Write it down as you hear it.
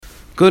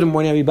Good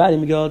morning, everybody.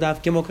 Megillah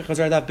Daf Gimel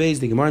Kachazar Daf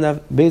Beis. The Gemara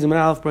Daf Beis and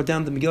Aleph brought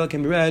down the Megillah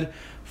can be read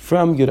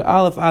from Yud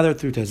Aleph Adar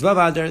through Tezvav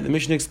Adar. The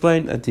Mishnah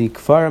explained that the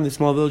Kfarim, the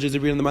small villages that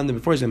read on the Monday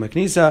before Zem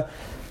HaKnisa,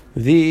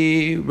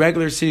 the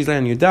regular cities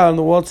land in Yudal, and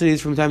the walled cities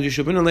from time to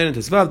Shubinun land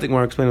in Tezvav. The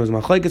Gemara explained it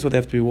was Machlekes, what they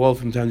have to be walled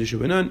from time to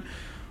Shubinun,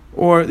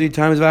 or the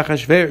time is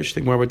Vachashverish.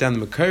 The Gemara brought down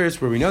the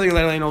Makaris, where we know they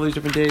land all these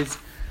different days.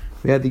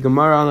 We had the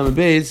Gemara on the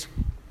Beis,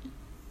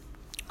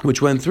 which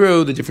went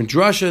through the different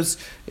drushes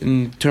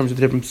in terms of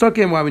the different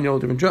psukim, why we need all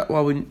different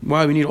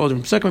why we need all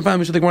different psukim.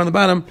 Finally, the Gemara on the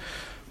bottom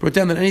brought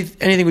down that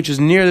anything which is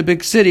near the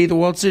big city, the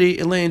walled city,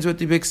 it lanes with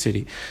the big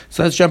city.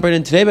 So let's jump right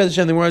in. Today, by the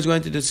Shem, the Gemara is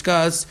going to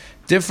discuss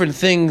different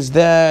things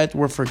that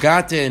were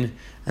forgotten,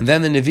 and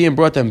then the Nevi'im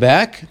brought them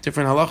back.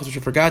 Different halachas which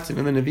were forgotten,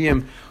 and the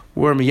Nevi'im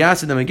were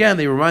miyasid them again.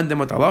 They reminded them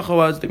what the halacha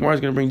was. The Gemara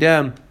is going to bring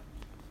down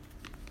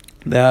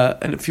and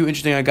a few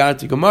interesting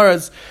agadic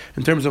Gemaras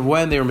in terms of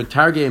when they were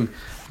metargim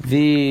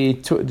the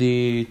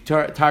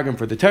Targum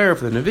for the Torah,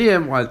 for the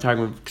Nevi'im, why the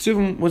Targum of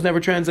Ksuvim was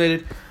never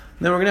translated. And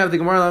then we're going to have the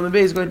Gemara on the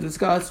base going to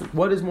discuss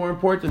what is more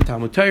important,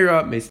 Talmud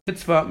Torah, Meis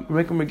Mitzvah,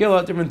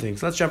 Megillah, different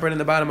things. Let's jump right in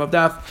the bottom of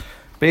Daf.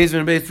 Beis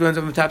and Beis, 2 on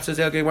the top says,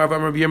 says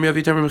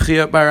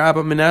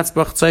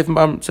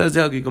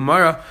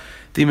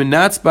the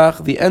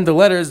Menatzbach, the end of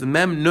letters, the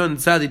Mem, Nun,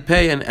 Tzadid,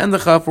 Pei, and the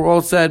Chaf were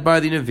all said by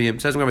the Nevi'im.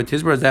 Says Rabbi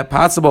Tizbar, is that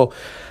possible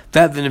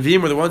that the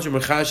Nevi'im were the ones who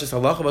were Mechashes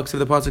halacha? Because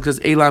the pasuk says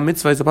Eila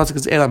Mitzvah, the pasuk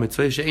says Eila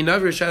Mitzvah. She'ei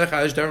Navi Rishad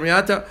Chadesh Dar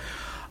Miyata.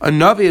 A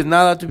Navi is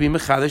not allowed to be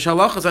Mechadesh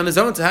halachas on his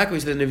own. To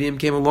Hakvish, the Nevi'im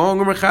came along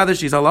and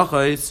Mechadesh these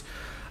halachas.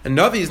 A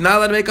Navi is not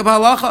allowed to make up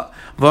halacha.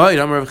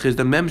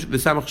 The Mem, the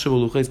Samach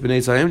Shavuluchais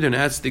B'nei Salim, didn't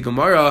ask the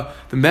Gemara.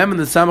 The Mem and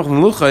the Samach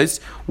Shavuluchais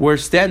were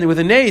standing with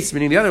a nace,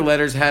 meaning the other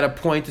letters had a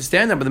point to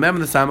stand on, but the Mem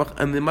and the Samach,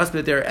 and they must be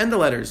that they're end of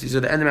letters. These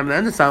are the end of Mem and the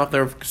end of Samach.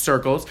 They're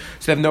circles,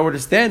 so they have nowhere to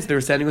stand. So they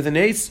were standing with a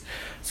nace.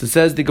 So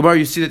says the Gemara,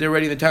 you see that they're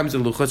ready in the times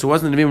of Luchas. So it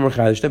wasn't the Nevi'im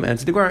Merchadesh them.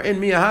 Answer the Gemara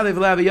in Miyahalev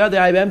Laviyadeh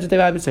Ibem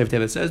Tetevah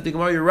B'Seif. Says the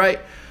Gemara, you're right.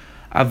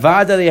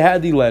 Avada, they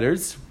had the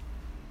letters.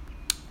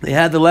 They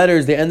had the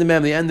letters, the end of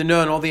Mem, the end of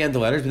Nun, all the end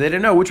of letters, but they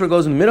didn't know which one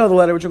goes in the middle of the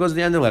letter, which one goes in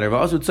the end of the letter.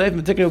 And the Tzeif and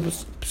the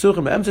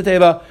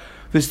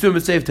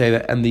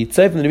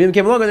Tzeif and the Nevi'im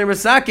came along and they were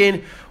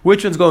masakin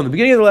which ones go in the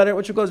beginning of the letter,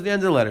 which one goes at the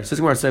end of the letter.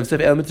 Says Gemara, Tzeif,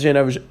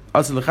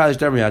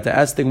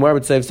 ask the Gemara,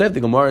 but Tzeif, the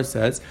Gemara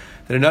says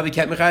that a Navi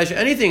can't mechadesh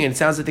anything, and it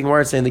sounds like the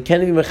Gemara is saying they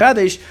can't even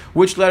mechadesh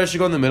which letter should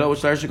go in the middle,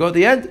 which letter should go at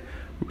the answer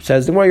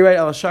the Gemara, you're right.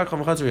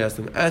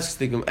 Answers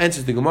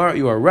the Gemara,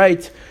 you are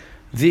right.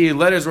 The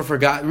letters were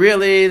forgotten.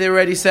 Really, they were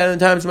already said in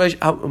the times of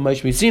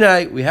Moshe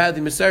Sinai. We had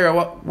the Messiah.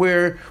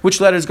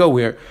 Which letters go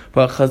where?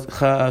 But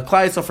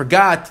Klai Yisrael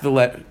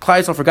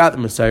forgot the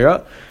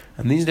Messiah,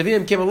 and these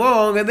Nevi'im came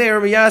along and they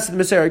were miyas the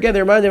Messiah. Again,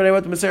 they reminded me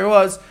what the Messiah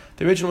was.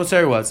 The original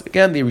Messiah was.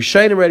 Again, the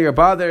Rishayim already are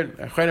bothered.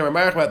 About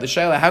the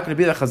Shaila. How could it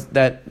be that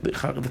the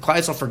Klai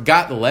Yisrael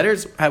forgot the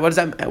letters? What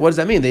does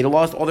that mean? They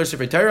lost all their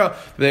Sefer Torah.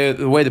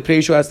 The way the Pnei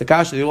Yeshua asked the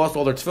Kasha, they lost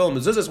all their Tefillah and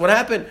Mezuzahs. What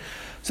happened?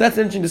 So that's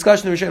an interesting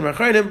discussion. The Rishayim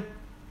Rachayim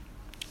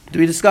to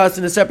be discussed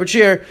in a separate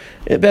share.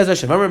 Bez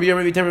Hashem. Says Rabbi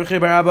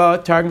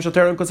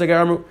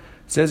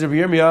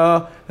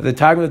Yirmiyah that the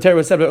Targum of the Torah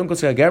was said by Uncle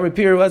Sagam.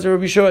 Peter was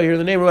Rabbi Shua. Here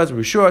the name was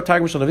Rabbi Shua.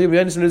 Targum Shal Nevi'im.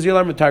 Yonis and Uziel.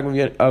 Targum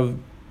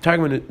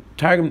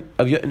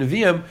of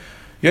Nevi'im.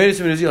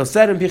 Yonis and Uziel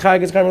said in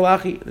Pichagas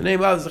Karmelachi. The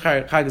name was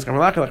Chagas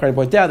Karmelachi. Like I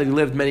pointed out that he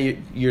lived many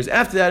years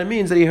after that. It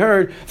means that he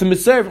heard the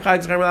Messiah from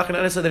Chagas Karmelachi, and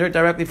others said they heard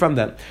directly from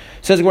them.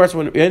 Says the Gemara,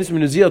 when Yonis and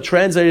Uziel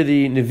translated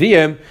the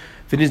Nevi'im,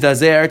 Finis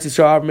Dazer,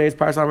 Tisrael, Meis,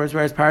 Parsal,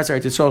 Meis, Parsal,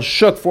 Tisrael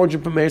shook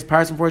 400 Meis,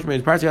 Parsal, 400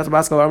 Meis, Parsal, Yasa,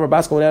 Baskal, Amar,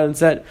 Baskal went out and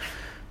said,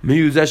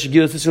 who's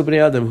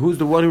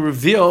the one who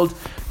revealed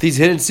these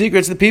hidden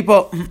secrets to the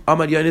people?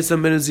 Amad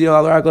Yonisam ben Uziel,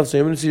 Al-Raglav,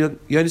 so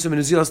Yonisam ben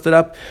Uziel stood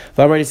up,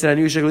 Vamar, said,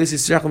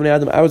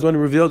 I was the one who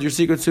revealed your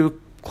secrets to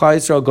Klai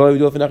Yisrael,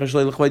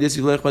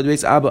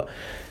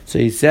 so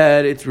he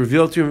said, it's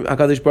revealed to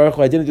HaKadosh Baruch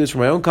Hu, I didn't do this for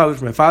my own coverage,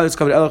 for my father's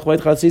coverage,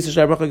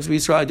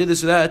 I did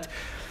this or that.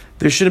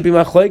 There shouldn't be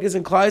machlekes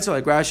and Klai Yisrael,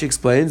 like Rashi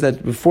explains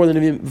that before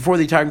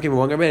the Targum came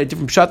along, I made a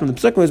different pshat from the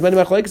psukim. There's many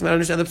machlekes, and I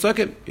understand the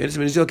psukim. Yonis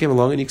ben Uziel came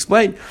along and he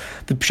explained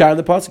the pshat in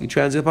the pasuk. He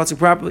translated the pasuk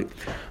properly.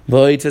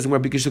 But it says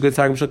where Bikish the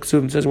Targum Shal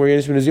Ksuvim says where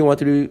Yonis ben Uziel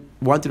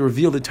wanted to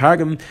reveal the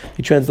Targum,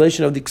 the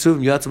translation of the Ksuvim.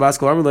 Yatzav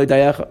Baskal Amar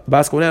Dayach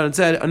Baskal went out and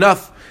said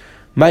enough.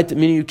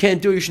 Meaning you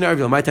can't do it, you should not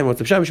reveal. My time was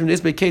the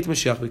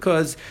Mashiach,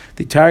 because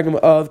the Targum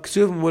of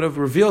Ksuvim would have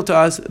revealed to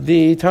us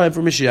the time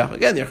for Mashiach.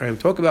 Again, the Achayim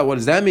talk about what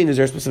does that mean? Is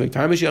there a specific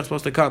time Mashiach is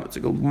supposed to come? It's a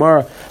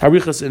Gemara,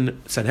 Harichas, and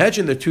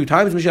Sanhedrin. There are 2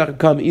 times Mashiach can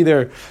come,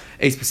 either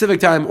a specific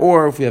time,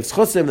 or if we have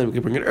Schusim, then we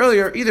can bring it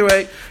earlier. Either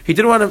way, he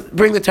didn't want to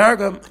bring the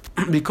Targum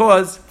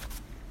because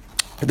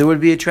there would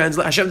be a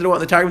translation. Hashem didn't want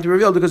the Targum to be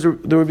revealed because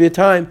there would be a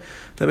time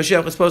that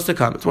Mashiach was supposed to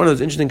come. It's one of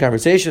those interesting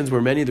conversations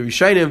where many of the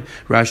Rishonim,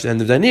 Rashi and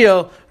the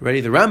Daniel,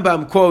 already the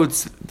Rambam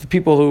quotes the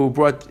people who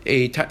brought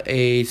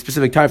a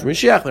specific time for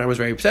Mashiach. The Rambam was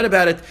very upset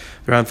about it.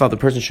 The Rambam felt the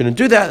person shouldn't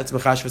do that. That's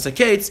Mechash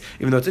V'Saketz.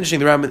 Even though it's interesting,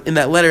 the Rambam in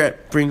that letter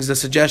brings a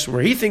suggestion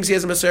where he thinks he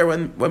has a Messiah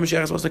when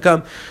Mashiach is supposed to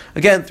come.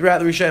 Again, throughout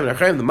the Rishonim and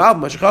Achayim, the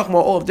Malbim, Mashiach Chachma,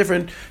 all of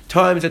different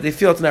times that they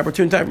feel it's an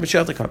opportune time for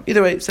Mashiach to come.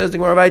 Either way, says the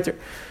Gemara Vayter.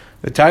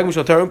 The Targum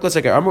shall Torah Umklas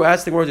Agar. Amru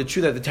asked the Gemara, is it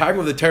true that the Targum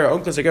of the Torah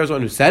Umklas Agar is the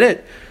one who said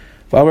it?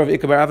 Rav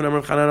Ikabar and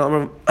Amr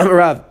Chanan Amr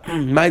Rav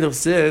Maidel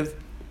Siv.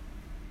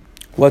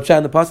 What's that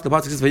in the pasuk? The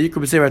pasuk says Vayikru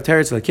b'sefer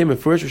Teretz Lakim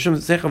Mefurish Rishum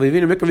Zecha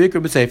V'Yivinu Mikra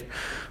Vayikru b'sefer.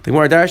 The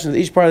Gemara Darshan that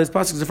each part of this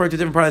pasuk is referred to a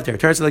different part of the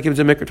Torah. Teretz Lakim is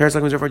a Mikra. Teretz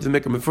Lakim is referred to the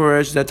Mikra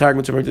Mefurish. That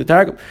Targum is referring to the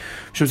Targum.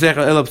 Rishum Zecha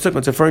Elo Psukim.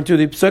 It's referring to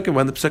the Psukim.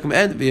 When the Psukim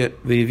end,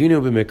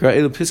 V'Yivinu b'Mikra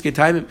Elo Piskei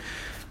Taimim.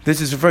 This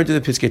is referring to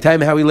the Piskei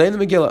Taimim, how we lay in the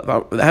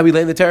Megillah, how we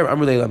lay in the Torah.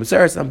 Amr Leila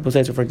Meseres. Some people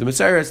say it's referring to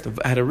Meseres,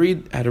 how to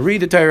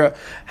read the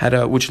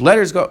Torah, which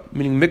letters go,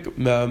 meaning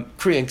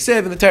Kriya and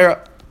Ksiv in the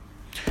Torah.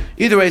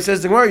 Either way, it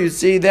says the Gemara, you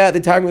see that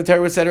the Targum of the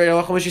Torah was said right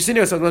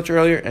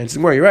earlier, and it's the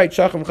Gemara, you're right,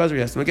 Shacham Chazar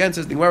Yassim. Again,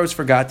 says the Gemara was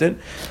forgotten,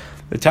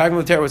 the Targum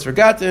of the Torah was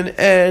forgotten,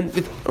 and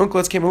the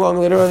Uncles came along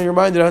later on and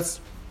reminded us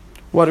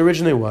what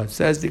originally was.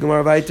 Says the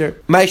Gemara Vayter.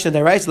 Ma'ishna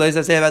Daraisa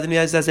Leis say about the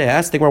Niyaz say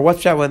ask the Gemara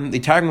what's that when the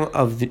Targum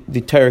of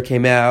the Torah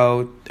came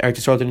out, Eretz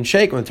Yisrael didn't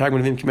shake. When the Targum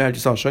of him came out, Eretz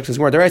Yisrael shook. Says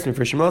Gemara Daraisa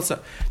Mefurish Melsa.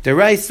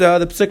 Daraisa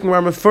the Pesukim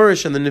were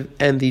Mefurish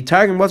and the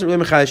Targum wasn't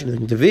really Mechayish.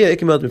 And the Devia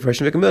Ikimel Mefurish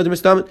and Ikimel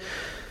Demistamin.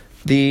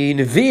 The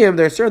Nevi'im,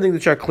 there are certain things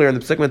which are clear in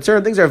the Pesukim, and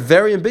certain things are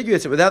very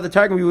ambiguous. And without the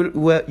Targum,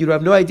 you'd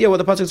have no idea what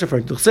the pasuk is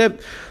referring to. The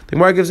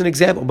Gemara gives an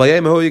example. The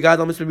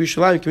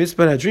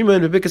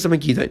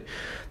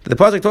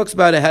pasuk talks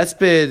about a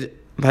hesped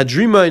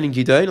Hadrima and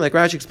Gidain, like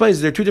Rashi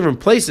explains, there are two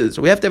different places.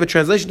 So we have to have a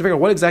translation to figure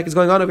out what exactly is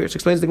going on over here. So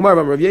explains the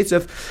Gemara, Rav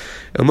Yosef,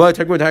 for that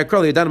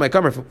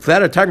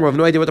a Targum, I have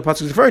no idea what the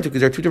pasuk is referring to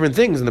because there are two different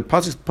things, and the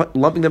pasuk is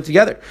lumping them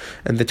together.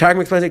 And the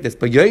Targum explains like this: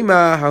 But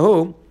Yoima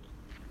Hahu.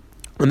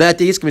 On that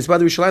day, there's a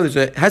hesped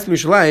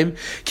Yerushalayim,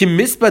 ki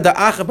mispa da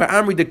acha bar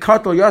Amri de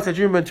katol yas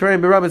Hadrima and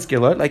Terem berabas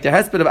Gilad, like the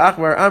hesped of Acha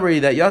bar Amri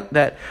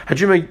that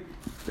Hadrima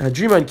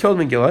and killed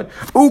him in Gilad.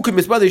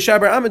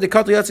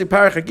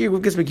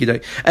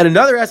 And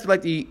another aspect,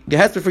 like the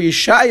hesped for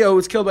Yeshayahu,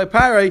 was killed by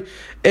Parai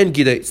in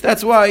Gidai. So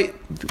that's why,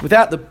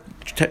 without the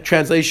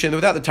translation,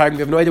 without the Targum,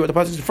 we have no idea what the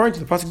pasuk is referring to.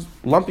 The pasuk is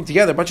lumping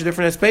together a bunch of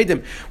different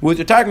hespedim. With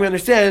the Targum, we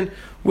understand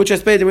which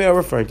hespedim we are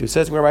referring to. It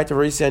says, we're right to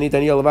Risi,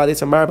 Daniel Levade,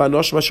 Samar,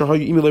 Banosh,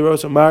 Mashahoyu, Imile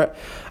Samar,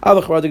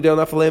 Avachradik Del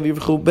Nafalam,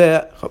 Yivchu Be.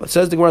 It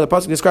says the Gemara, the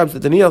pasuk describes that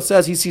Daniel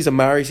says he sees a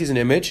Mar, he sees an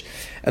image,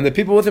 and the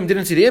people with him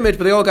didn't see the image,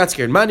 but they all got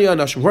scared. Mania,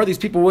 Nashim, who are these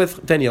people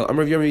with Daniel?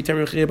 Amr Yomi,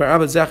 Temir, Chibar,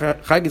 Abad, Zachar,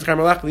 Chagis,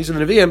 Charmalach, these are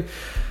the Nevi'im.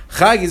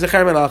 Chag is a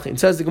Char Malachim. It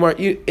says the Gemara,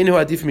 Inu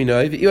Adif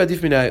Minoi, V'Iu Adif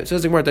Minoi. It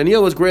says the Gemara,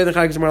 Daniel was greater than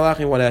Chag is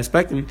Malachim in one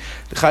aspect, and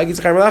the Chag is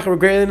Char Malachim were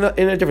greater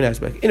in a different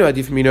aspect. Inu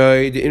Adif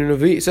Minoi, the Inu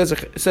Navi.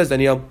 It says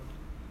Daniel,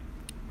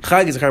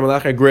 Chag is a Char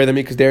Malachim greater than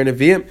me because they're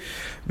Nevi'im.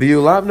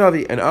 V'Iu Lav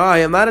Navi, and I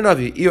am not a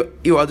Navi. Iu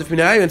Adif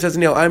Minoi, and says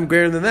Daniel, I'm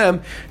greater than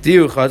them.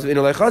 Diu Chaz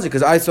V'Inu Lei Chazi,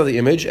 because I saw the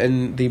image,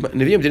 and the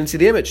Nevi'im didn't see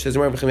the image. It says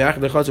the Gemara, V'Chim Yachad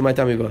Lechazu Mai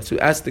Tami V'Chaz. So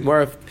ask the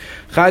Gemara, if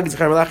Chag is a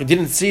Char Malachim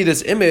didn't see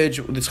this image,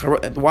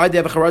 why do they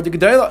have a Charad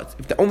Gedalah?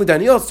 If only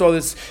Daniel saw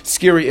this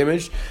scary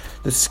image,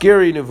 the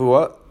scary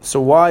nevuah,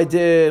 so why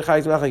did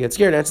Chag Malachim get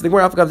scared? Answer the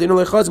Gemara,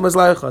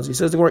 he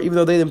says the Gemara, even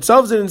though they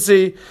themselves didn't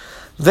see,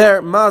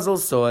 their Mazel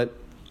saw it.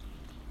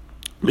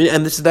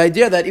 And this is the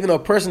idea that even though a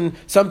person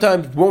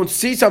sometimes won't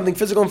see something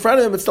physical in front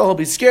of him, but still he'll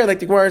be scared, like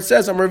the Gemara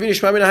says, he says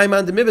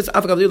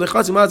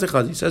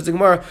the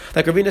Gemara,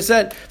 like Ravina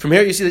said, from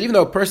here you see that even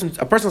though a person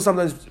will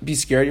sometimes be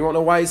scared, you won't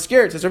know why he's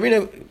scared. It says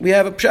Ravina, we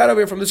have a shot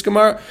over here from this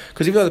Gemara,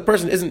 because even though the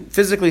person isn't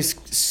physically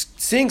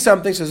seeing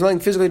something, so there's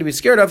nothing physically to be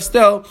scared of,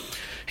 still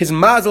his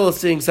mazel is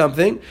seeing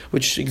something,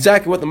 which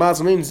exactly what the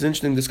mazel means is an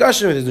interesting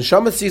discussion. His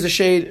neshama sees a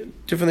shade,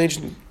 different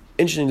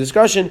interesting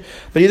discussion,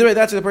 but either way,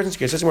 that's what the person's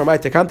scared. Says where my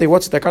tekante,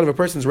 what's that kind of a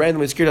person's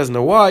randomly scared, doesn't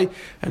know why,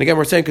 and again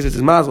we're saying because it's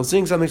his mazel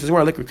seeing something. Says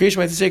more like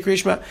Krishma to say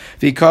Krishma.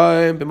 If he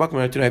can't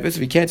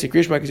say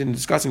Krishma because he's in a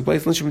discussing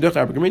place, he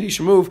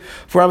should move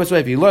for Amos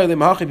way. If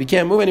he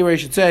can't move anywhere, he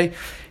should say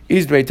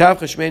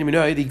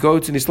the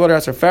goats in the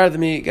slaughterhouse are far than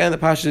me. Again, the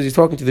Pasha says he's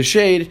talking to the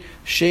shade.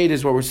 Shade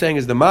is what we're saying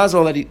is the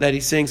mazel that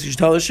he's saying. So you should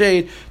tell the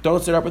shade,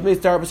 don't start up with me,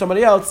 start up with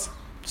somebody else.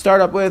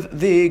 Start up with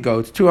the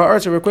goat. To our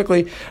answer real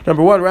quickly.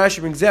 Number one, Rashi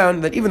brings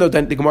down that even though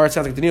the Gemara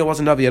sounds like Daniel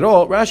wasn't Navi at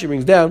all, Rashi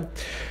brings down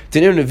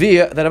Daniel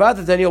Navi that about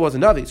that Daniel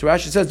wasn't Navi. So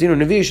Rashi says Daniel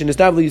Navi should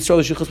establish Yisrael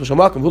Shechus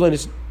B'Shamakim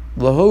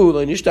Lahu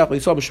Nishtach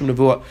L'Yisrael B'Shem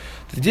Nevuah.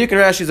 The Deacon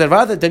Rashi says that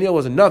about that Daniel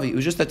wasn't Navi. It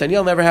was just that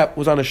Daniel never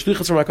was on a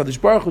Shlichus from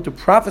HaKadosh Baruch Hu to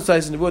prophesy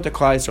his Nevuah to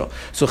Klal Yisrael.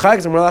 So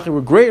Chag and Malachim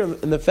were greater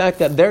in the fact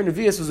that their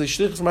Nevius was a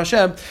Shlichus from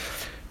Hashem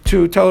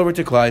to tell over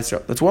to Klal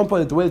Yisrael. That's one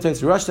point that the way the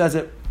text Rush says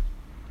it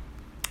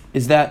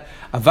is that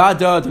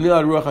Avada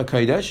Daniel Ruach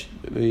HaKodesh,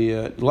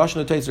 the Lashon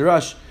of Teitz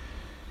Rush,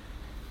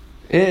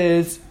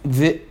 is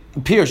the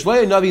Pierce,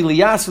 Navi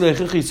Lias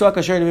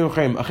Navi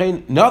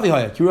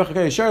Hayat, Ruach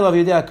HaKodesh,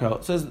 Lavi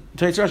Yadakal. Says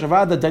Teretz Rashi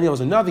Avad that Daniel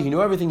was a Navi, he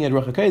knew everything, he had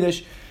Ruach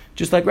HaKodesh.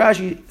 Just like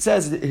Rashi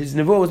says, his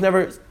nevuah was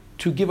never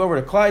to give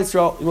over to Klal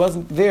Yisrael, he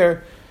wasn't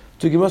there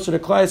to give us to the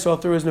Klal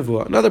Yisrael through his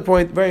nevuah. Another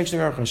point, very interesting,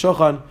 Aruch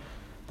HaShulchan.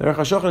 The Aruch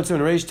HaShulchan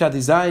in Reish Tad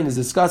Zayin is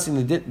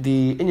discussing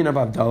the inyan of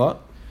Havdalah.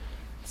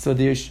 So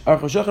the Aruch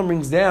HaShulchan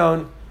brings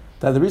down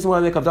that the reason why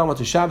I make Havdalah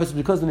to Shabbos is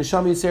because the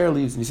Neshama Yisrael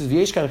leaves. And he says,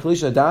 V'yesh kan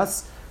chalisha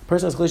das,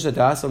 person has chalisha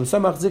das, so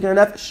M'samach zikin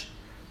nefesh.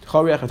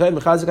 T'chol Reach HaToiv,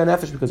 Mechazik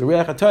nefesh, because the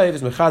Reach HaToiv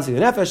is Mechazik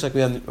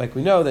nefesh, like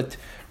we know that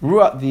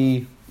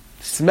the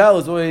smell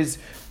is always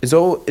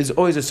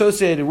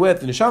associated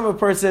with the neshama of a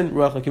person.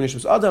 Ruach lakim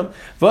neshmas adam.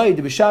 V'ayid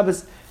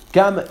b'Shabbos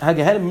gam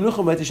hagehenim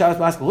minuchum b'Shabbos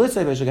Shabbos maskal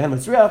litzay v'shagehenim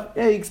matzriach.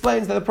 He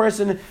explains that the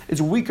person is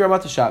weaker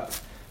about the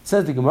Shabbos.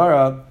 Says the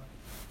Gemara.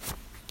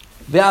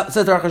 Says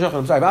the Aruch HaShulchan.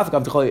 I'm sorry.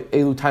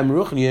 Elu time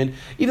ruchnian.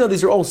 Even though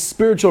these are all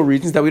spiritual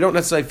reasons that we don't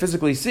necessarily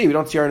physically see, we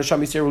don't see our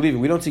neshama Yisrael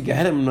leaving. We don't see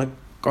gehenim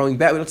going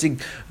back. We don't see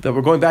that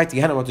we're going back to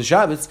gehenim on the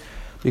Shabbos.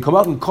 We come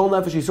out and kol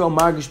nefesh Yisrael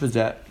margish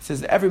b'zeh. It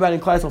says that everybody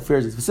in Klal Yisrael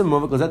fears it. It says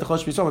Aruch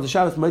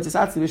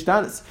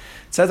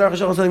HaShulchan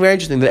something very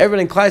interesting, that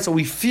everybody in Klal Yisrael,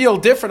 we feel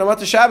different about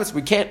the Shabbos.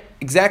 We can't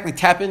exactly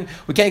tap in,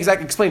 we can't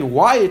exactly explain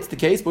why it's the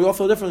case, but we all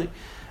feel differently.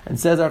 And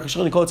says Aruch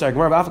HaShulchan,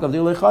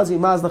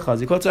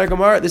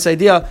 this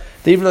idea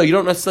that even though you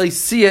don't necessarily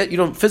see it, you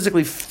don't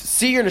physically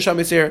see your neshama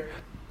Yisrael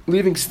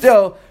leaving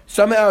still,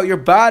 somehow your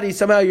body,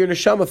 somehow your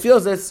neshama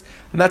feels this,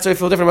 and that's why I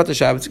feel different about the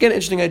Shabbat. It's again an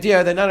interesting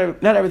idea that not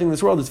everything in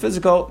this world is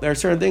physical. There are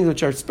certain things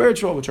which are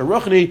spiritual, which are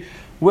ruchni,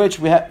 which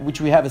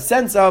we have a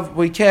sense of.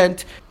 We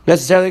can't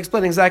necessarily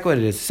explain exactly what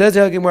it is. It says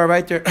the Gemara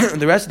right there.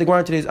 The rest of the Gemara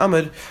in today's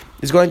Amud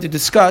is going to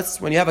discuss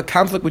when you have a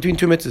conflict between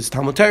two mitzvahs,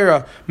 Talmud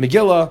Torah,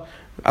 Megillah,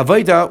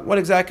 Avodah, what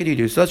exactly do you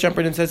do? So let's jump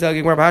right in and says, so says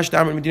we already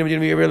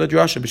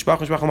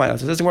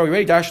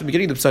dashed the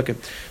beginning of the psukim.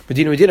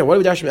 Medina. What do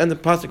we dash at the end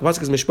of the pasuk? The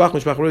pasuk is mishpach,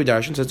 what do we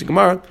dash? Says the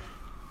Gemara.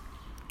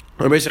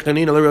 The pasuk is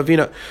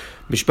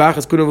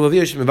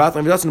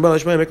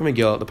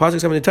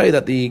coming to tell you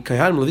that the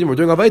Kohanim Levim were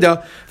doing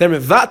Avodah, then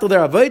mevatel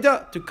their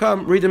Avodah to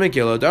come read the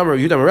Megillah.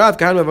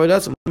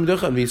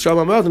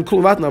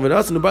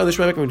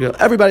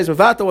 Everybody's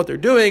mevatel what they're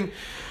doing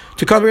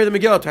to come here to the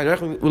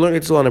Megillah. We learned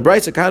it on a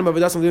brayso.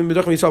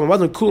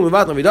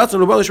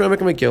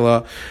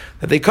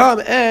 That they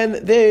come and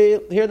they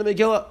hear the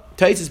Megillah.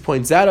 Taisus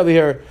points out over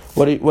here,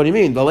 what do you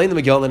mean? They'll lay in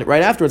the Megillah, and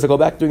right afterwards, they go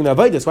back doing the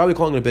Avodah. Why are we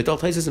calling it a bittul?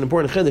 Taisus is an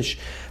important chiddush,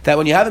 that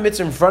when you have a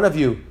mitzvah in front of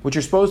you, which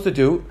you're supposed to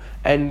do,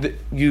 and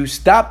you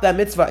stop that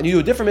mitzvah, and you do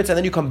a different mitzvah, and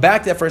then you come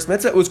back to that first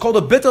mitzvah, it was called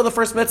a bittul of the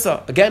first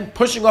mitzvah. Again,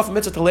 pushing off a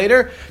mitzvah to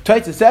later,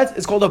 Taisus says,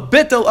 it's called a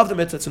bittul of the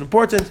mitzvah. It's an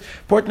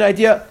important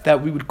idea,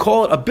 that we would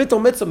call it a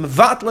bittul mitzvah,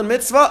 mevatlan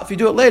mitzvah, if you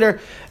do it later,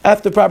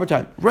 after the proper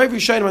time. Rav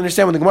Yishayim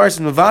understand when the Gemara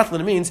says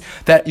mevatlan, it means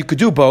that you could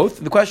do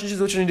both. The question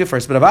is which one you do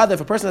first. But Avada, if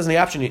a person has any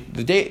option,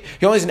 he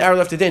only has an hour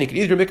left today, and he could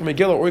either make a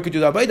Megillah or he could do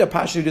the Avodah.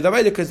 Pashtu do the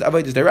Avodah because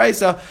Avodah is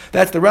deraisa.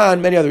 That's the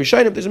Ran. Many other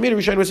Rishonim. There's a meter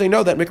Rishonim who say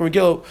no, that Mikra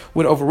Megillah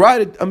would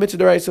override a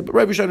mitzvah deraisa. But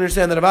Rav Yishayim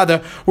understand that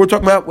Avada, we're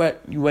talking about when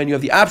you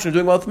have the option of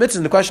doing both mitzvahs.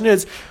 And the question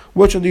is,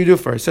 which one do you do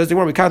first? Says the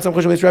Gemara, we can't some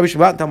question with Rabbi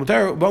Shvat Talmud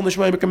Torah, Bal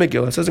Nishmai Mikra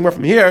Megillah. Says the Gemara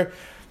from here,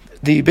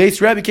 the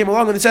base Rabbi came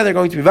along and they said they're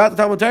going to be Vat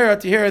Talmud Torah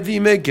to hear the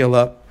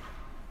Megillah.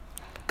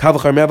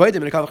 Kavachar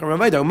me'avodim and kavachar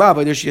me'avodim.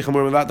 Ma'avodim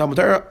shechamur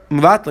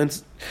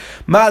mevatlins.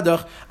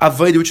 Madach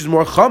avodim, which is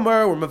more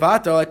chamer or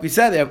mevatel. Like we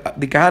said,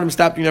 the Kohanim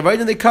stop doing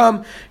avodim, they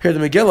come hear the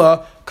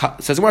Megillah.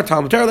 Says more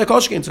Talmud Torah like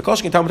Kolshkin. So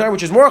Kolshkin Talmud Torah,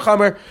 which is more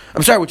chamer.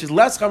 Which is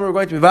less chamer. We're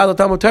going to be mevatel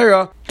Talmud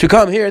Torah to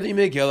come hear the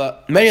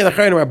Megillah. Many of the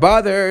Chayim are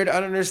bothered. I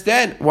don't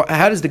understand.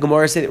 How does the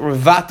Gemara say that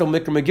mevatel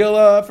Mikra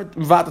Megillah for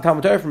mevatel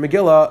Talmud Torah for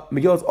Megillah?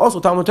 Megillah is also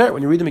Talmud Torah.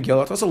 When you read the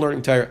Megillah, it's also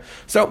learning Torah.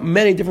 So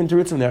many different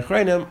terutzim there.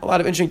 Chayim, a lot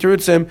of interesting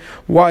terutzim.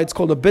 Why it's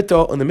called a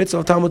bittul in the mitzvah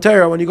of Talmud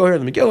Torah. When you go here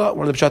in the Megillah,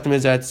 one of the pshatim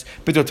is that it's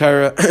bittul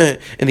Torah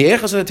in the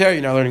echos of the Torah.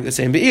 You're not learning the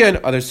same be'in.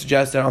 Others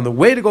suggest that on the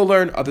way to go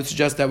learn. Others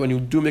suggest that when you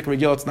do Mikra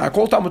Megillah, it's not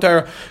called Talmud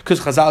Torah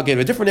because Chazal gave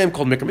it a different name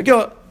called Mikra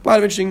Megillah. A lot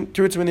of interesting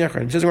terutzim in the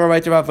Achron. It says we're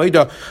right to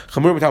Avodah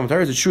Chamur Talmud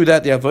Torah. Is it true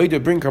that the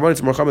Avodah bring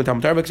karbanos more chamer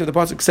Talmud Torah? Because the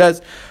pasuk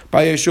says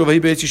by Yeshua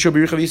v'hibetz Yeshua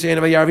b'richav Yisrael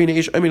and v'yarvina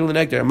ish amin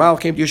l'negder. Mal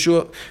came to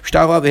Yeshua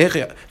v'shtachla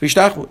v'hechia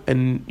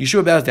and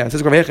Yeshua bows down. It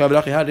says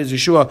how does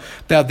Yeshua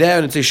bow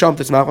down and say shalom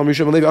to Tzmach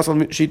Yeshua v'levi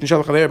asal sheet and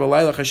shalom chaver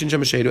b'layla chashin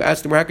shem shade. Who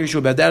asked him how can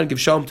Yeshua bow down and give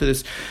shalom to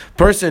this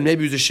person?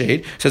 Maybe he was a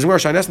shade. It says we're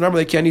shanas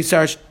normally can't eat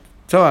sar.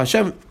 So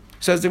Hashem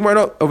says the Gemara,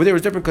 no, over there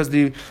was different because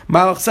the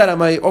Malach said, "I'm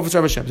my officer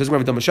of Hashem." Says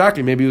the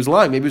Gemara, maybe he was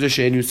lying, maybe he was a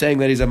shade, and he was saying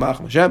that he's a Malach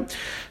Hashem.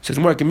 Says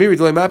the Gemara,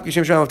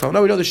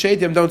 no, we know the shade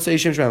them don't say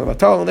Shem Shemel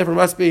Vatal, and therefore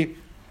must be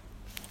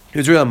he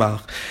was real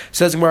Malach.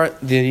 Says the Gemara,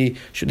 the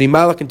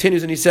Malach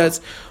continues and he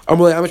says, the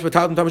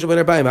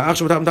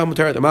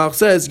Malach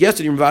says,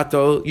 yesterday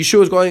Yeshua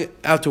was going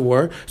out to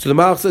war, so the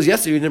Malach says,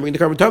 yesterday you didn't bring the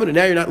Karban Tamid, and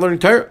now you're not learning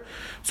Torah.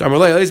 So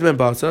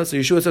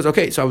Yeshua says,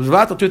 okay, so I was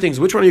vatal two things.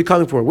 Which one are you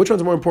coming for? Which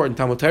one's more important,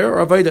 Talmud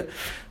Torah or Avodah?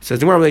 Says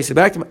the Gemara, said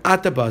back to him,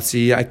 Ata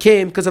Basi. I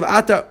came because of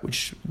Ata,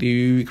 which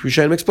the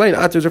Rishonim explain.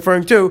 Ata is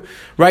referring to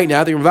right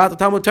now that you're vatal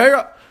Talmud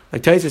Torah.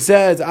 Like Taisa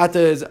says, I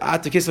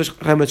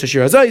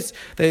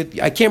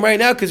came right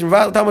now because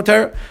Talmud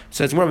Torah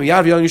says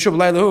immediately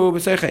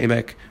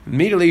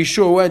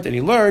Yeshua went and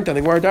he learned, and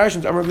the Gemara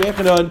Darshans Amar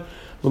Yechanan.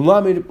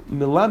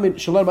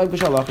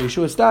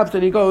 Yeshua stops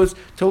and he goes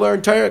to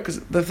learn Torah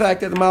because the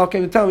fact that the Malach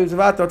came to tell him he's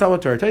about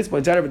Talmud Torah. Taisa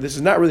points out, but this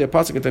is not really a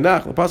pasuk in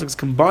Tanakh. The pasuk is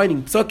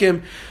combining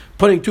psukim,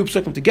 putting two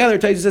psukim together.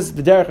 Taisa says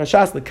the derech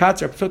hashas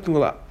lekatzer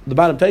psukim. The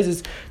bottom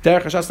Taisa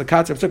derech hashas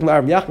lekatzer psukim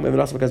la'aram yachim and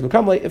also because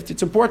mekamlei. If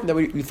it's important that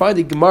we find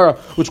a Gemara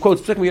which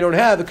quotes psukim we don't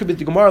have, it could be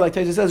the Gemara like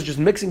Taisa says, just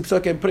mixing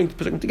psukim, putting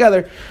psukim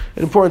together.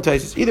 An important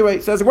Taisa. Either way,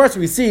 it says the words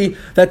we see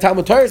that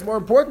Talmud Torah is more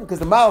important because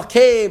the Malach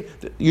came.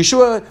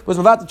 Yeshua was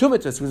about the two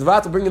mitzvahs. He was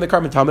about to bring in the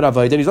carbon Talmud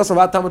Avodah. He's also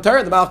about Talmud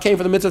Torah. The Malach came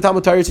for the mitzvah of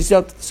Talmud Torah.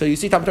 So you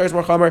see Talmud Torah is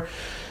more chamer.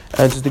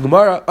 And it says the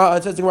Gemara, so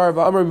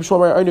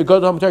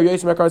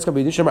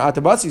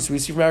we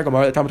see from our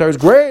Gemara that Talmud Torah is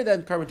greater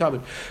than Karban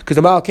Talmud because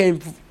the Malach came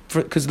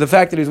because of the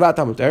fact that he was about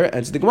Talmud Torah.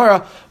 And so the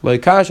Gemara,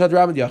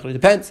 it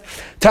depends.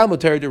 Talmud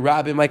Torah, the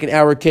Rabbim, like in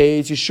our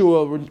case,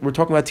 Yeshua, we're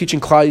talking about teaching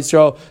Klal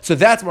Yisrael, so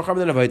that's more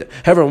common than Avodah.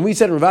 However, when we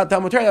said about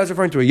Talmud Torah, that was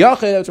referring to a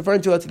Yachid, that was referring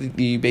to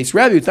the base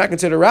Rabbi. It's not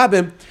considered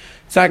Rabbim.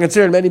 It's not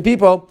considered many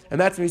people, and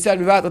that's when we said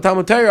Mivat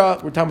Talmud Torah,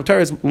 where Talmud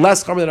Torah is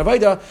less common than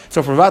Avodah.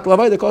 So for Mivat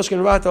Avodah,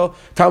 Kolshkin Mivat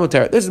Talmud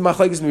Torah. This is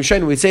Machlekes and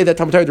Rishonim. We say that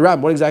Talmud Torah the Rabbim.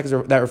 What exactly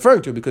is that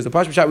referring to? Because the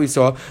Pashut Shot we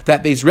saw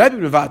that base Rabbi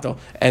Mivatal,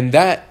 and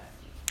that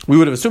we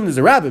would have assumed is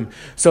a Rabbim.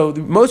 So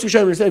most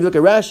Rishonim are saying, if you look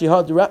at Rashi,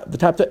 the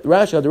top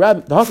Rashi, the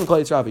Rabbim, the Hasan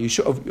Klal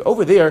Yisrael.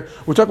 Over there,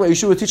 we're talking about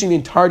Yeshua teaching the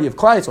entirety of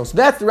Klal Yisrael. So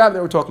that's the Rabbim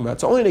that we're talking about.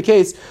 So only in a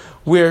case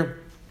where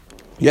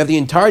you have the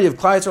entirety of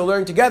Klal Yisrael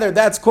learning together,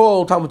 that's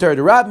called Talmud Torah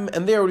de Rabbim,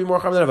 and there would be more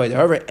chamer than Avodah.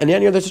 However, in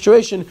any other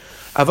situation,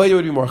 Avodah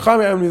would be more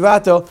chamer, and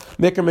Mivato,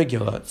 Mikra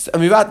Megillah.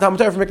 Mivato, Talmud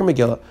Torah for Mikra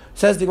Megillah.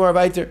 Says the Gemara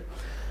Vayter,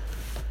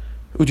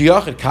 Uti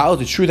Yachid Kal,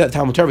 it's true that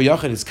Talmud Torah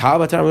Yachid is Kal,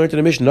 but Talmud learned in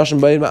the mission, Nashim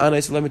Bayin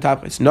Ma'anais, Lemi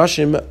Tapchis.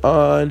 Nashim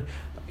on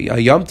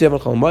Yom Tov and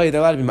Chol Moed,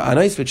 they're allowed to be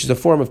Ma'anais, which is a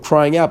form of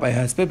crying out by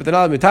Hesped, but they're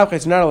not allowed to be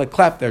Tapchis, they're not allowed to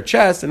clap their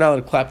chest, they're not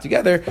allowed to clap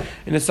together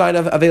in a sign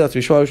of Avelat.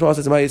 Rishwa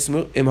says,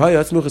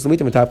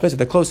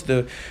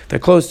 they're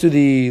close to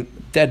the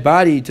dead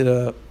body,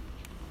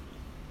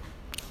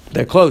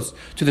 they're close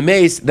to the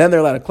mace, then they're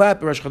allowed to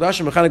clap. Rosh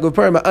Chodashim, Mechana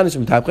Guparim, Ma'anis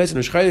U'Metapches, and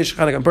Rosh Chodesh,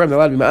 Mechana Guparim, they're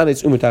allowed to be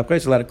Ma'anis U'Metapches,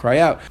 they're allowed to cry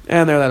out,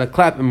 and they're allowed to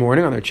clap in the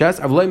morning on their chest.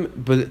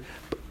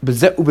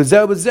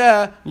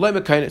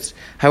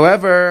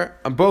 However,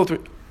 on both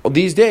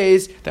these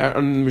days, they're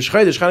on Rosh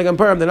Chodesh, Mechana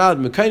Guparim, they're not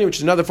Mekayni, which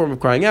is another form of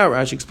crying out.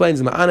 Rashi explains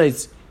the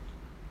Ma'anis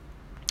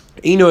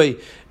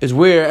Inoi is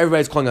where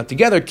everybody's calling out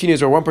together. Kini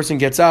is where one person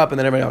gets up and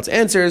then everybody else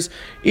answers.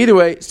 Either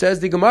way, says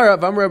the Gemara,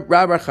 Vamra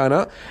Rab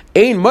Rachana,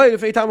 Ein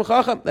Moed if Talmud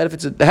Chacham, that if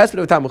it's the hesped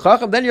of Talmud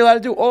Chacham, then you're allowed to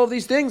do all of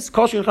these things.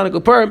 Kol Shein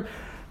Chanukah Purim,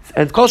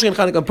 and Kol Shein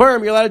Chanukah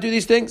Purim, you're allowed to do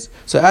these things.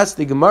 So ask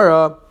the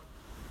Gemara,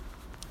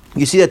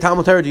 you see that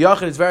Talmud Torah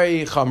Yachid is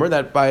very chamer,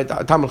 that by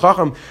Talmud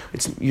Chacham,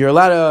 you're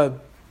allowed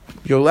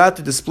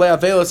to display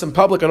Avelis in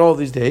public on all of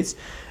these days.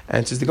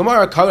 And says the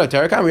Gemara, Kavod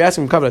HaTorah, we're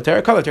asking Kavod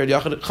HaTorah, Kavod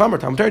HaTorah Yachid chamer,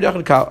 Talmud Torah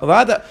Yachid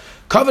Kavod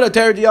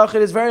HaTorah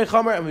Yachid is very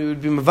chamer, and we would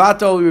be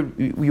Mavato,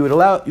 you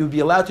would be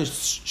allowed to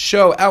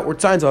show outward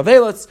signs of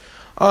Avelis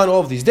on all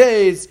of these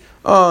days,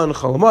 on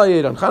Chol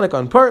Hamoed, on Chanukah,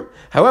 on Purim.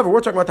 However,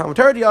 we're talking about Talmud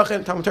Torah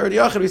Yachid. Talmud Torah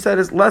Yachid, we said,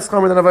 is less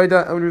chamer than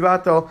Avodah, and we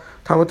Mavato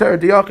Talmud Torah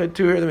Yachid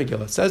to hear the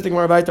Megillah. Says the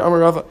Gemara, Vayter Amar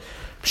Rava,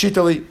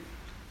 Pshitali.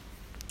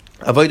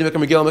 Avodah Mikra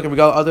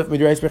Megillah, Adif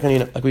Midrash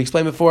Bechanina. Like we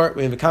explained before,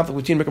 we have a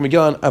conflict between Mikra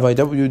Megillah and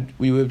Avodah.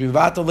 We would be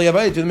vatal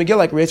Avodah to the Megillah,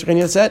 like Reis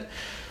Bechanina said.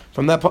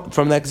 From that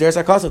Xeris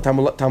HaKosel,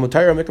 Talmud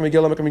Torah, Mikra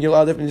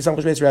Megillah, Adif, and Yisam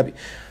Beis Rabbi.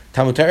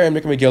 Talmud Torah and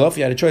Mikra Megillah. If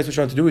you had a choice which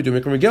one to do, we do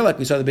Mikra Megillah. Like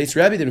we saw the Beis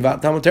Rabbi, then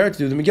Talmud Torah to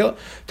do the Megillah.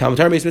 Talmud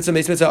Torah Beis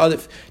Mitzvah,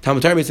 Adif.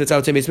 Talmud Torah Beis Mitzvah, I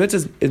would say Beis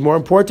Mitzvah is more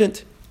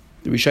important.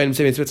 The Rishonim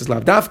say Beis Mitzvah is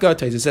Lav Dafka.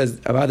 Taisa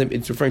says about him,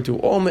 it's referring to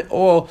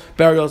all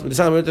burials. But the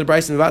time of the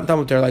Bryce and the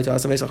Talmud Torah, like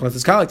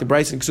the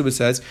Bryce and Ksuba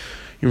says,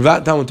 you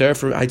Vat Talmud Torah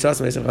for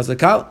Haitzas Meisach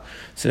Chazakal.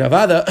 So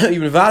Navada,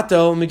 you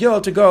Vato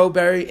Megillah to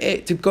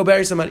go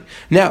bury somebody.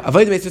 Now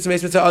Avodah Beis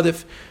Mitzvah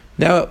Adif.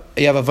 Now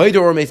you have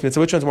Avodah or Beis Mitzvah.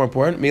 Which one's more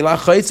important? Milah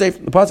Chaytzei.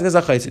 The pasuk is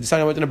Achaytzei. The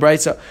sign went in a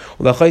Brysa.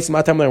 Well, the Chaytzei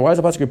Matam. Why does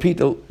the pasuk repeat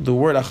the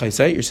word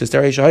Achaytzei? Your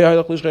sister.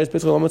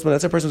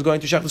 That's a person who's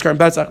going to Shach L'Skar and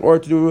Betzach or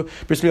to do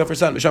Bris Milah for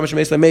son.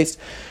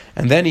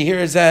 And then he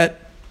hears that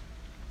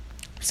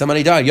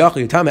somebody died.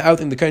 Yachli Tame. I would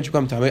think the current should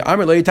become Tame.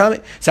 Amar Lei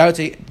Tame. So I would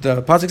say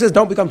the pasuk says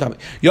don't become Tame.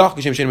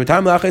 Yachli Shem Shem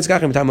Tame Lachayz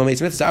Kachim Tame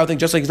Meis Mitzvah. So I would think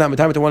just like he's not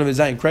Tame to one of his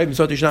Zayin Kreb, and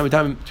so he's not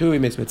Tame to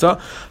Meis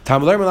Mitzvah.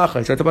 Tame Ler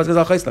Melachayz. So the pasuk is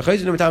Lachayz.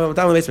 Lachayz Shem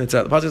Tame Meis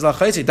Mitzvah. The pasuk is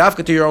Lachayz.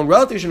 Dafka to your own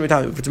relative Shem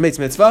Tame. If it's Meis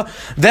Mitzvah,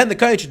 then the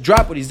current should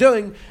drop what he's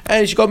doing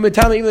and he should go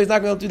Tame even though he's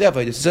not going to do that.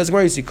 So it says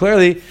where you see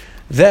clearly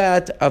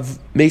that of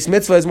Meis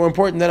Mitzvah is more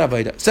important than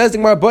Avodah. Says the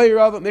Gemara, Boy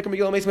Rav, Mikra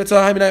Megillah, Meis Mitzvah,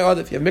 Haiminai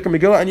Adif. You have Mikra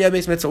Megillah and you have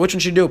Meis Mitzvah. Which one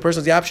should he do? A person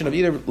has the option of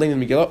either laying in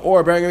Megillah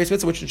or bearing a Meis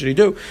Mitzvah. Which one should he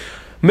do?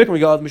 Mikra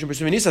Megillah Mishum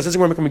Persumi Nisa. Says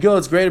where Mikra Megillah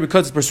is greater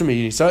because it's Persumi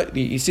Nisa.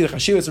 You see the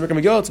Chashivas of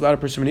Mikra Megillah, it's about a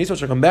Persumi Nisa,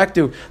 which I'll come back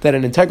to, that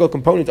an integral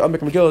component of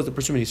Mikra Megillah is the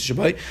Persumi Nisa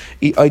Shabbai.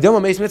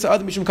 Idoma Meis Mitzvah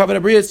Adam Mishum Kavod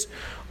Abrius,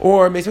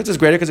 or Meis Mitzvah is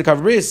greater because it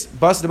Kavod Abrius.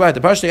 Bas the Bayat, the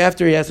Pashti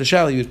after he has the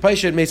Shal, he was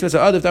Paishet, Meis Mitzvah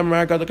Adam,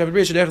 Damar God Kavod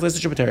Abrius, Shadech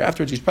List Shabbatera.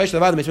 Afterwards, he's Paishet,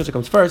 the Meis Mitzvah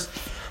comes first.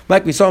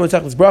 Like we saw in the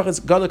Techlis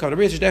Brachas, God Kavod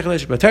Abrius, Shadech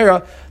List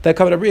Shabbatera, that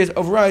Kavod Abrius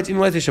overrides even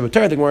like the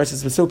Shabbatera. The Gemara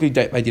says specifically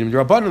by Dinam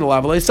Rabban and the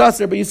Lavalei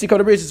Sasser, but you see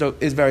Kavod Abrius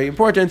is very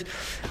important,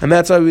 and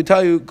that's why we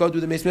tell you go do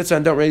the Meis Mitzvah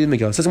and don't read the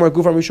Megillah. It says more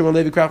Gufar Mishum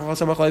Levi Krach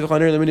Chasamach Levi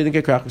Chaner. Let me didn't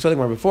get Krach. We saw the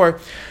Gemara before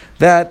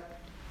that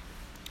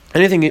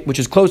anything which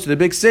is close to the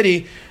big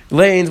city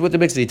lanes with the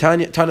big city.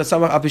 Tana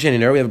Samach Apisheni.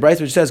 We have a Bryce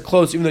which says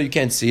close even though you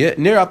can't see it.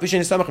 Near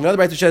Apisheni Samach. Another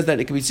Bryce which says that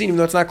it can be seen even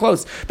though it's not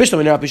close.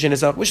 Bishlam near Apisheni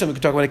Samach. Bishlam we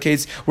could talk about a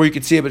case where you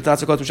could see it but it's not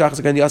so close to Shachas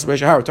again the Asar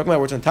Beishahar. We're talking about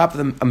where it's on top of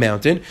a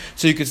mountain,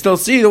 so you could still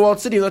see the walled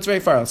city. That's very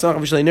far. Samach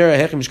Apisheni near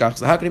Hechim Mishkach.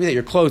 So how can it be that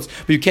you're close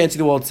but you can't see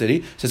the walled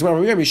city? Says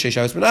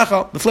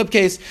the flip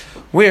case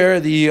where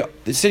the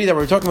city that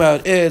we're talking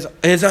about is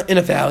in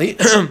a valley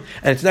and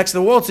it's next to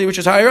the walled city which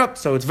is higher up,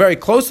 so it's very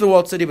close to the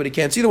walled city but it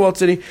can't see the walled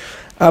city.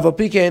 Aval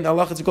Pikein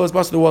Allah is close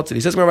to the walled city.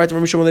 He says, let's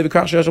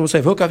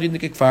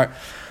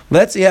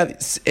say you have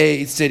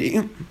a city,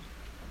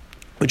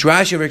 which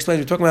Rashi ever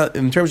explains. We're talking about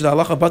in terms of the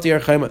halacha bati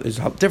archaim. There's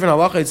different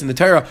halachas in the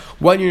Torah.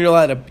 When you're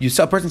allowed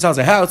to, a person sells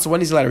a house, so when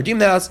he's allowed to redeem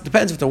the house,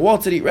 depends if it's a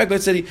walled city, regular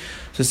city.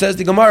 So says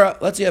the Gemara,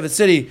 let's say you have a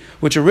city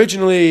which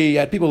originally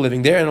had people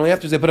living there, and only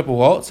after they put up a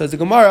wall. Says the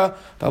Gemara,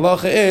 the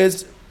halacha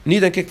is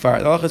Nidan kikfar.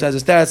 The halacha has the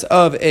status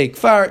of a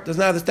kfar, does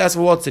not have the status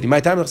of a walled city. My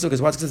time is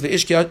what's says the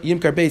ishkia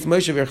yimkar beis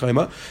Moshe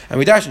v'erchaima, and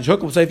we dash and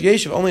shuk will say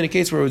yeshiv only in a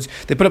case where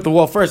they put up the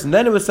wall first and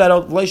then it was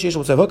settled. Leish yeshiv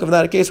will say hook,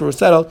 not a case where it was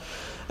settled.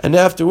 And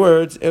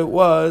afterwards the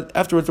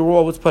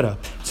wall was put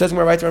up. It says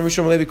we're right to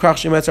Rishon Levi Krach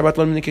Shemetz Rabat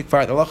London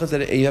kikfar. The halacha is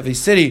that you have a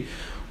city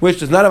which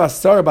does not have a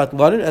star about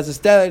London as the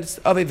status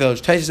of a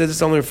village. Taisha says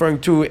it's only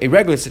referring to a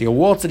regular city, a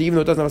walled city, even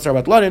though it doesn't have a star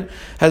about London,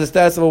 has the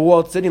status of a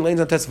walled city,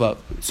 lanes on Tesvav.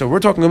 So we're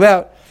talking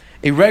about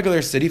a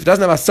regular city, if it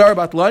doesn't have a sar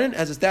bat lanin,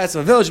 has a status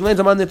of a village, it lands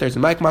on Monday,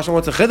 Thursday. Mike Mashal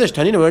wants a chiddush.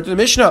 Tanina, we went to the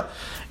Mishnah.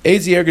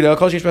 Ezer Gedol,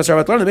 Kol Sheish Basar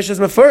bat lanin. The Mishnah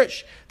is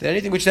mefurish that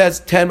anything which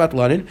has 10 bat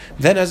lanin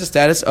then has a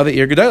status of a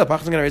Ir Gedol.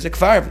 Pachas is going to raise a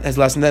kfar, has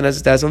less than then has a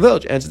status of a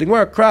village. And so the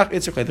Gemara Krach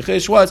Itzrachlei. The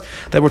chiddush was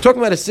that we're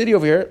talking about a city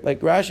over here, like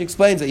Rashi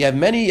explains that you have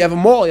a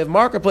mall, you have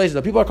marketplaces,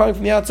 that people are coming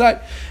from the outside,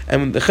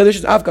 and the chiddush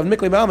is Avkav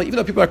Mikli Ma'alma. Even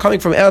though people are coming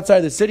from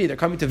outside the city, they're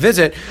coming to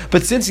visit.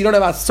 But since you don't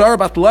have a sar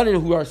bat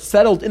lanin who are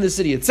settled in the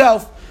city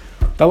itself,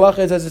 the halacha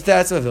is as a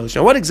status of a village.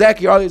 Now, what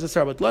exactly are these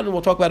Asar Bat London?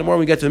 We'll talk about it more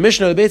when we get to the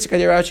Mishnah. The basic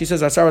idea, Rashi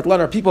says, Asar Bat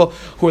London are people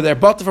who are there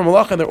bought from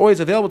halacha and they're always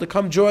available to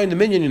come join the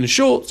minyan in the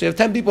shul. So you have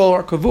 10 people who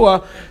are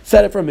kavua,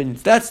 set it for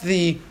minions. That's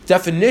the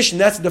definition,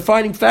 that's the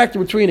defining factor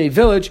between a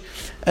village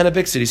and a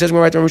big city. It says,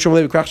 we're right there, a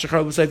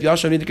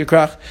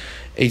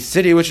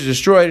city which is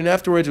destroyed and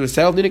afterwards it was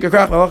settled. The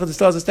halacha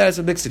still has the status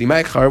of a big city.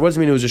 What does it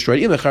mean it was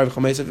destroyed?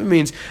 It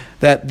means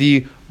that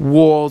the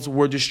walls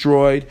were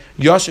destroyed.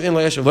 Do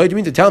you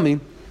mean to tell me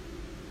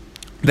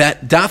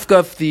that dafka,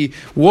 if the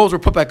walls were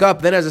put back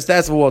up, then has a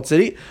status of a walled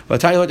city?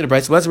 But tiny look at the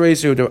price. Let's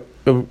raise you to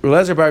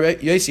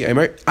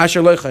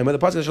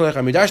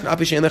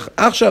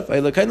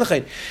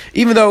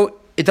even though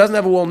it doesn't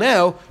have a wall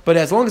now, but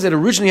as long as it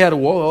originally had a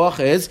wall,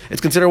 it's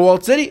considered a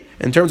walled city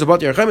in terms of Bat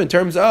Yerchem, in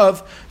terms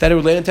of that it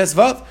would land in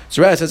Tesvav.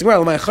 So rather, it says,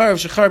 rather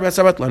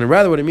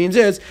what it means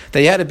is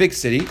that you had a big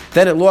city,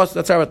 then it lost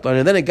Tzarabat London,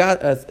 and then it got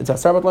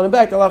Tzarabat London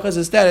back. Allah has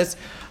the status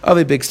of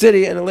a big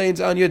city, and it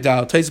lands on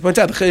Yadal. Taisa points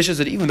out the Chiddush is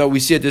that even though we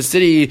see that this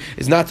city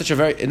is not such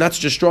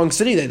a strong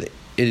city, that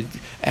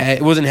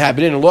it was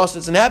inhabited and lost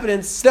its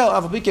inhabitants, still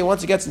Avabike,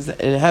 once it gets its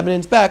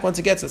inhabitants back, once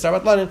it gets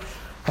Tzarabat London,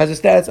 has the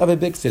status of a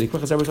big city.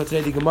 Quick as I saw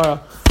today, the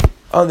Gemara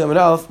on the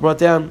Amud Aleph brought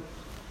down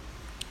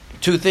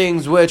two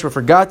things which were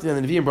forgotten,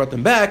 and the Nevi'im brought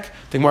them back.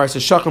 The Gemara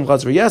says Shacham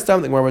Chazar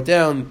Yestam. The Gemara brought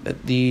down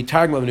that the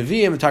Targum of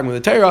Nevi'im, the Targum of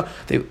the Torah,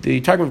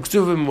 the Targum of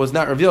Ksuvim was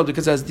not revealed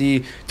because as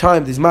the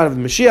time, the Zman of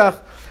the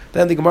Mashiach.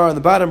 Then the Gemara on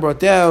the bottom brought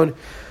down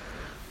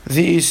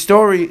the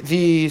story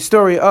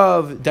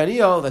of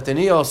Daniel, that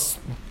Daniel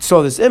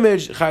saw this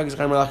image. Chag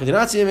Zechar Malach did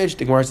not see the image.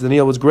 The Gemara says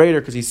Daniel was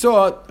greater because he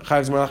saw it.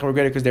 Chag Zechar Malach were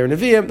greater because they were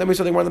Nevi'im. Then we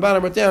saw the Gemara on the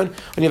bottom brought down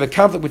when you have a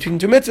conflict between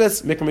two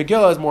mitzvahs. Mikra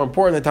Megillah is more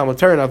important than Talmud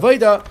Torah and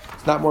Avodah.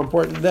 It's not more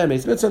important than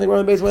Meis Mitzvah. The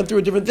Gemara went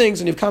through different things,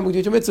 and you have conflict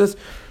between two mitzvahs.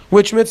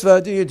 Which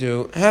mitzvah do you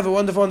do? Have a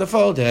wonderful,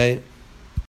 wonderful day.